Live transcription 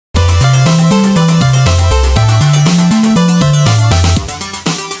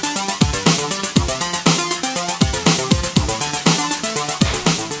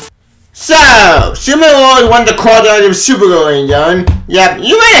Supergirl won the call out of Supergirl in John. Yep,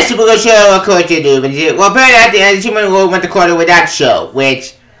 you read a Supergirl show, of course you do. But well, apparently at the end, Supergirl won the call with that show,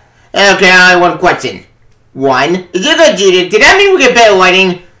 which... Okay, I have one question. 1. Is it good, Judith? Did that mean we get better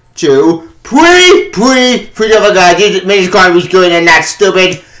lighting? 2. Pretty oh my god, this card was good and not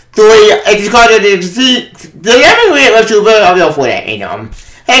stupid. 3. If this card did that mean we get Supergirl? I'll go for that, you know.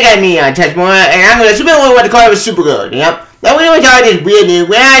 Hey guys, me, Touch More, and I'm gonna Supergirl won the call with Supergirl, yep. Now we know what this weird news.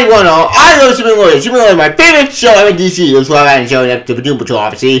 When I want to, I love Supergirl. Supergirl is my favorite show ever in DC. That's why I'm showing up to Doom Patrol,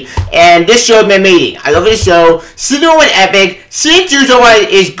 obviously. And this show has been amazing. I love this show. Season 1 was epic. Season 2 so far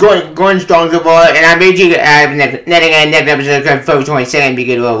is going strong so far. And I'm basically next episode February 22nd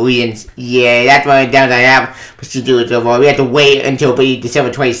because of reasons. Yeah, that's why I'm down I have for Season 2 so far. We have to wait until December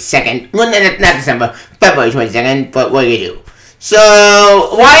 22nd. Well, not December, February 22nd. But what do you do? So,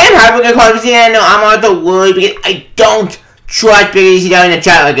 why am I having a conversation? I'm out the worry because I don't trust Biggie down in the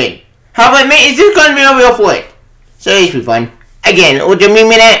chat again. How about me? Is this going to be a real for it? So this will be fun. Again, with the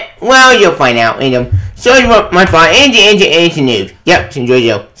minute, well, you'll find out. You know. So it's my fun. Angie news. Yep, enjoy the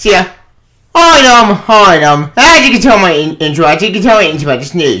show. See ya. Hi, as you can tell my intro, as you can tell my intro about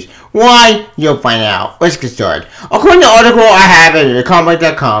this news. Why? You'll find out. Let's get started. According to the article I have at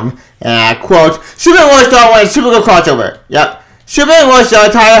thecomic.com, and I quote, Supergirl Star Wars Supergirl crossover. Yep. Supergirl Star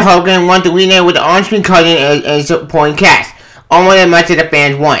Tyler Hogan want to rename with the on-screen cousin and supporting cast. Almost as much as the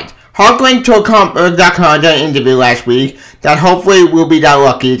fans want. Harkin told Comic.com during an interview last week that hopefully we'll be that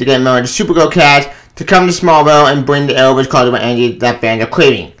lucky to get a member of the Supergirl cast to come to Smallville and bring the Arrowverse crossover energy that fans are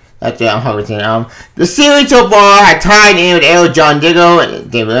craving. That's what Harkin said. The series so far had tied in with Arrow John Diggle,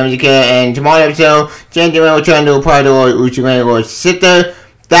 David Lemons, and tomorrow episode, Jen DeMille returned to a part of the Uchi's sister.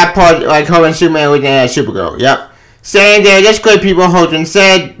 That part, like her and Superman, was in Supergirl. Yep. Saying they're just great people, Hogan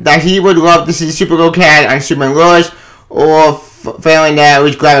said that he would love to see Supergirl cast on Superman Lois, or failing that,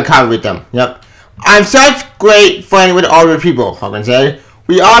 we grab a copy with them. Yep. I'm such great friend with all the people, Hogan said.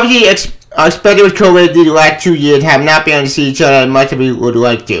 We obviously expected with COVID the last 2 years have not been able to see each other as much as we would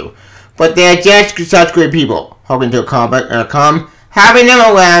like to. But they're just such great people, Hogan told Comic.com. Having them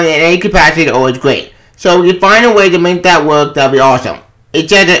around in any capacity is always great. So if we can find a way to make that work, that'd be awesome. It's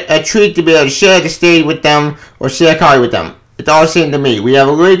just a treat to be able to share the stage with them or share a coffee with them. It's all the same to me. We have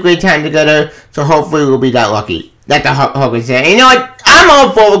a really great time together, so hopefully we'll be that lucky. That's what Hogan said. And you know what? I'm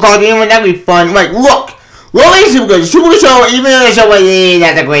all for the call game, that'd be fun. Like, look! Lois is super good. Super show, even though the show was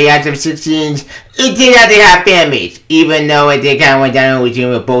that's a great out of 16s, it did have to have fan base. Even though it did kind of went down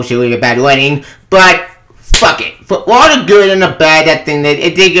with bullshit with a bad wedding. But, fuck it. For all the good and the bad, that thing,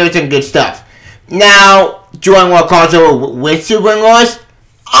 it did give us some good stuff. Now, do I want to crossover with Superman Lois?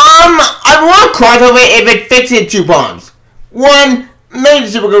 I want crossover if it fits in 2 problems. 1, make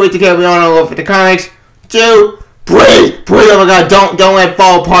Supergirl with the carry on over for the comics. 2, please, oh my god, don't let it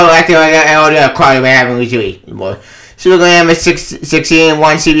fall apart like all the crossover happened recently. Supergirl has 16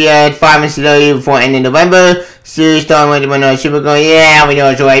 1 CBS, 5 in CW before ending November. Series starring with Supergirl, yeah, we know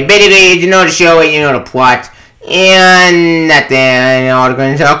it's alright. Basically, you know the show, you know the plot. And nothing, and all the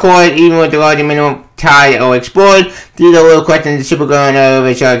guns. Of course, even with the larger minimum tied or explored, these are little questions the Supergirl and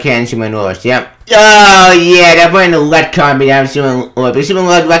Arrowverse can Superman Lois. Yep. Oh yeah, they're putting the retcon behind Superman Lois, but Superman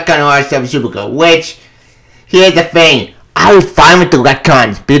Lois retcon all that stuff with Supergirl. Which, here's the thing, I was fine with the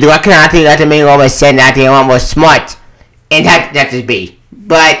retcons because the retcon I think that's made Lois said that they want more smart, and that's just me.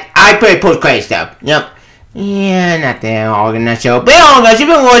 But I put post-credit stuff. Yep. Yeah, nothing all in that show. But all in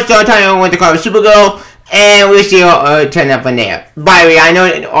Superman Lois started talking about the car with Supergirl. And we'll see how it turns out from there. By the way, I know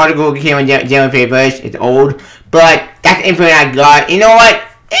the article came in January 1st. It's old. But that's the info I got. You know what?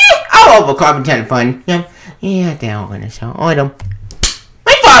 I'll overcarbon 10 fun. Yeah, they're all in the show. All of them.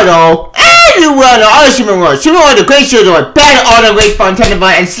 My father, as you well know, all the Superman Lois. Superman Lois, the great shows are bad, all the great fun, 10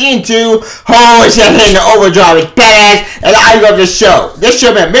 fun. And Season 2, holy shit, hitting the overdrive is badass. And I love this show. This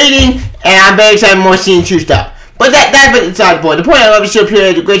show has been amazing. And I'm very excited for more Season 2 stuff. But that's beside the point. The point I love the show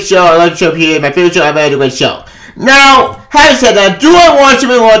period, it's a great show. I love the show period. My favorite show ever, it's a great show. Now, having said that, do I want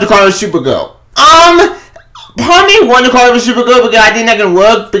Superman Lois to call her Supergirl? Part of me want to call her Supergirl because I think that's gonna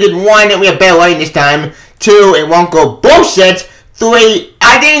work. Because 1, we have better lighting this time. 2, it won't go bullshit. 3,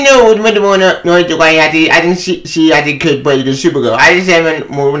 I didn't know when the one I think she could play the Supergirl. I just haven't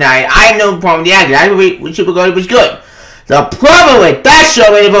moved. I have no problem with the actor. I think with Supergirl it was good. The problem with that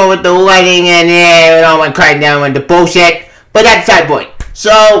show is with the lighting and it all went crashing down with the bullshit. But that's the side point.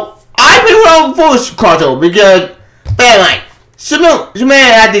 So I've been wrong for crossover because bad line. Superman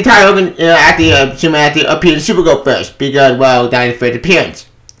had the title Superman had to appear to Supergirl first because well that is first appearance.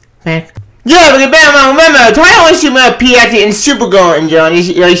 Yeah, but remember, Tyler and Superman appeared in Supergirl and John.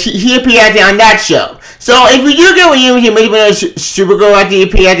 He appeared on that show. So if we do get with you Supergirl after you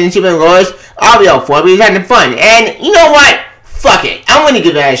appear in Superman Lois, I'll be up for it. We're having fun. And you know what? Fuck it. I'm gonna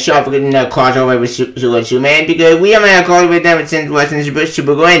give that a shot for getting that crossover with Superman because we haven't had a crossover with them since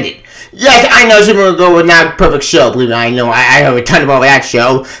Supergirl ended. Yes, I know Supergirl was not a perfect show. Believe me, I know. I heard a ton about that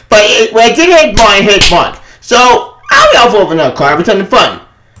show. But when it did hit Mark. So I'll be up for another crossover. It's ton of fun.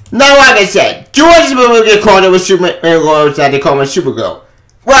 Now, like I said, George will get called up with Superman Lois that they call him Supergirl.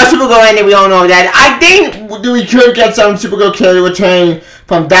 Well, Supergirl ended, we all know that. I think we could get some Supergirl character return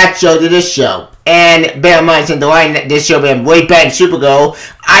from that show to this show. And bear in mind, since the line this show been way better than Supergirl,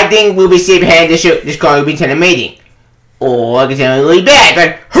 I think we'll be safe hand this card will be kind of amazing. Or it's really bad,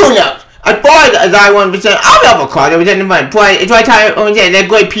 but who knows? As far as I want to say, I'll be up for cards, it's fun. But it's right time, they're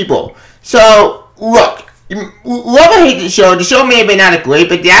great people. So, look. Love or hate the show may have been not great,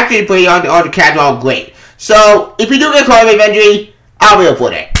 but they actually play all the cats are all great. So, if you do get called eventually, I'll be up for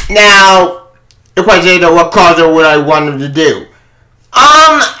that. Now, the question is, what cards would I want them to do?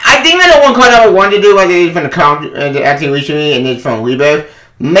 I think that the one card I would want to do, whether it's from the comic, actually recently, and it's from Rebirth.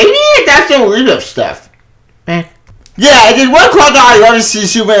 Maybe that's some Rebirth stuff. Yeah, there's one card that I love to see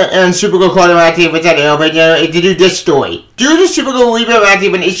Superman and Supergirl card active with that Arrowverse, is to do this story. Do the Supergirl Rebirth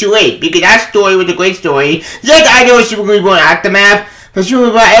active in issue 8, because that story was a great story. Yes, I know Supergirl Reborn Aftermath, but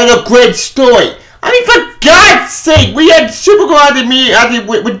Supergirl is a great story. I mean, for God's sake, we had Supergirl active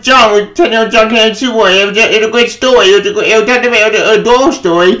with John, with John Kennedy Superboy. It was a great story. It was a adorable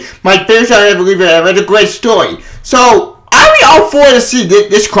story. My favorite story I ever believe ever. It was a great story. So, I'll be all for to see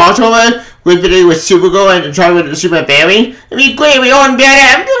this crossover with Supergirl and try with Superman Barry. I mean, great, we all in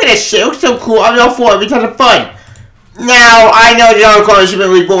bad. I'm doing this shit. It looks so cool. I'll be all for it. It'll be ton of fun. Now, I know the other called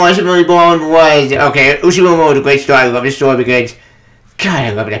Superman Reborn. Superman Reborn was, okay, Superman was a great story. I love this story because, God,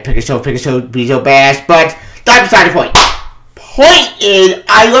 I love that Picasso be so badass. But that's beside the point. Point is,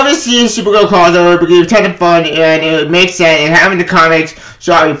 I love to see Supergirl crossover because it's ton of fun and it makes sense and having the comics,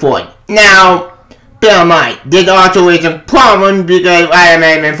 so I'll be for it. Now, bear in mind, there's also a problem because Iron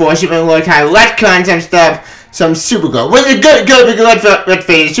Man 4 Superman Lois had retcon some stuff, some Supergirl. Was it good because let's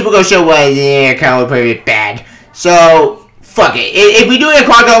face it, Supergirl show was, kind of pretty bad. So, fuck it. If we do a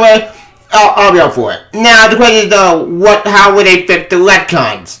crossover, I'll be up for it. Now, the question is though, how would they fix the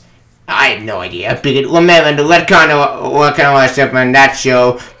retcons? I have no idea. Because remember, the retcon or kind of all that stuff on that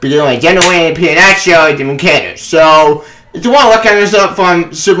show, because only generally appear in that show, it didn't care. So, if you want to retcon stuff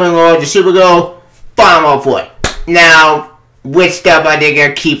from Superman Lois to Supergirl, I'm all for it. Now, which stuff are they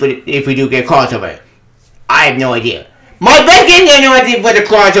gonna keep if we do get crossover? I have no idea. My best game I know for the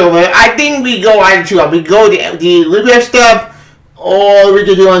crossover, I think we go either two. We go the Rebirth stuff, or we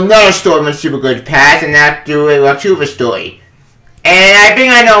could do another story with Supergirl's past and not do a Arrowverse story. And I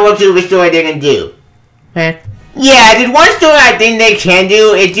think I know what Arrowverse story they can do. Yeah, there's one story I think they can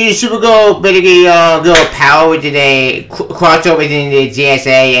do. It's do Supergirl basically Girl Power, which is a crossover between the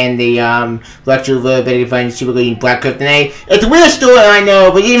GSA and the Arrowverse, basically finding Supergirl using Black Kryptonite. It's a weird story, I know,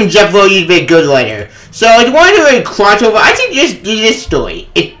 but even Jeff Lowe used to be a good writer. So if you want to do a crossover, I think just do this story.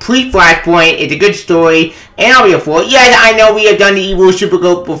 It's pre-Flashpoint, it's a good story, and I'll be up for it. Yes, I know we have done the evil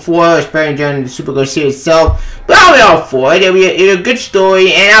Supergirl before, especially during the Supergirl series itself, but I'll be all for it. It's a good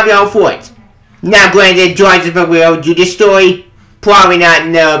story, and I'll be all for it. Now, granted, George will do this story? Probably not,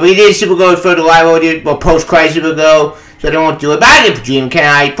 no. But it is Supergirl for the live audio, or post-Christ Supergirl, so they won't do it. But I get the dream, can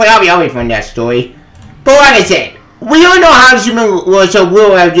I? But I'll be from that story. But like I said, we don't know how Superman was, so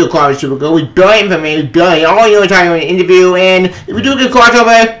we'll have to do a crossover Supergirl. We barely information, we barely. All you know is talking in an interview, and if we do get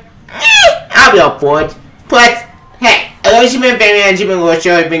crossover, I'll be up for it. But, hey, I love Superman Family and Superman Lois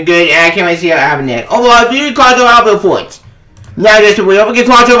show. It's been good, and I can't wait to see how it happens next. Overall, if you do crossover, I'll be up for it. Now, just if we ever get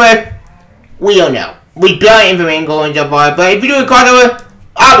crossover, we don't know. We barely information going so far, but if you do a crossover,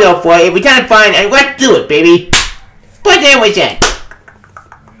 I'll be up for it. If we kind of fun, and let's do it, baby. But then we said.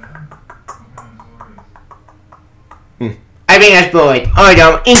 I think that's boring.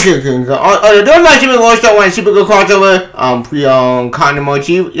 Alright, interesting. Don't mind Superman Lois don't want Supergirl crossover. Please comment more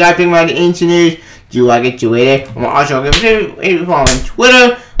to you. You gotta think about the internet. Do you like it? Do it. I'm also gonna give you on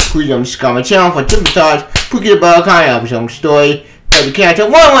Twitter. Please subscribe my channel for different thoughts. Please get a bell icon. Some story. The character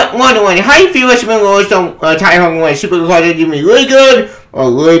one. How you feel about Superman Lois don't tie home when Supergirl crossover do me really good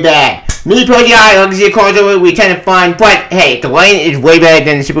or really bad? Me personally, I like to see a crossover. We tend to find, but hey, the line is way better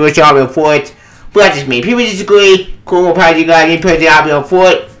than the Supergirl show. I'll be up for it. But that's just me. People disagree. Cool, more power to you guys. Me personally, I'll be up for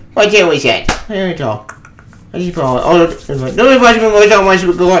it. But can't we said? There we go. I just don't advise me Lois don't want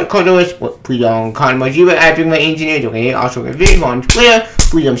Supergirl crossover. Please don't comment you. I think my engineers okay. Also, get video on Twitter.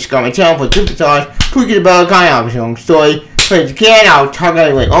 Please subscribe my channel for different thoughts. Please get a bell icon. I'll be some story. If you can, I'll talk about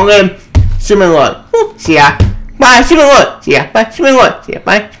it later. Okay, Superman Lois. See ya. Bye, Superman Lois. See ya. Bye, Superman Lois. See ya.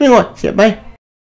 Bye, Superman Lois. See ya. Bye.